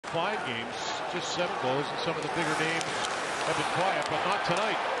5 games, just 7 goals, and some of the bigger names have been quiet, but not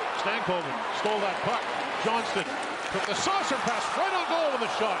tonight. Stankoven stole that puck. Johnston took the saucer pass right on goal with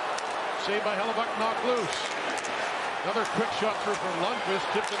a shot. Saved by Hellebuck, knocked loose. Another quick shot through from Lundqvist,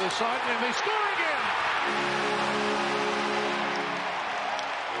 tipped to the side, and they score again!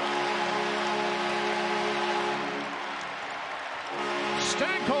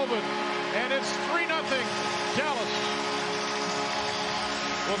 Stankoven, and it's 3-0 Dallas.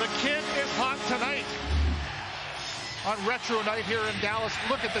 Well, the kid is hot tonight on retro night here in Dallas.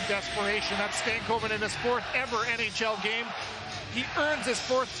 Look at the desperation. That's Stankoven in his 4th ever NHL game. He earns his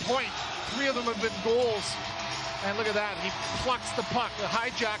 4th point. 3 of them have been goals. And look at that. He plucks the puck, the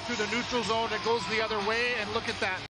hijack through the neutral zone. It goes the other way, and look at that.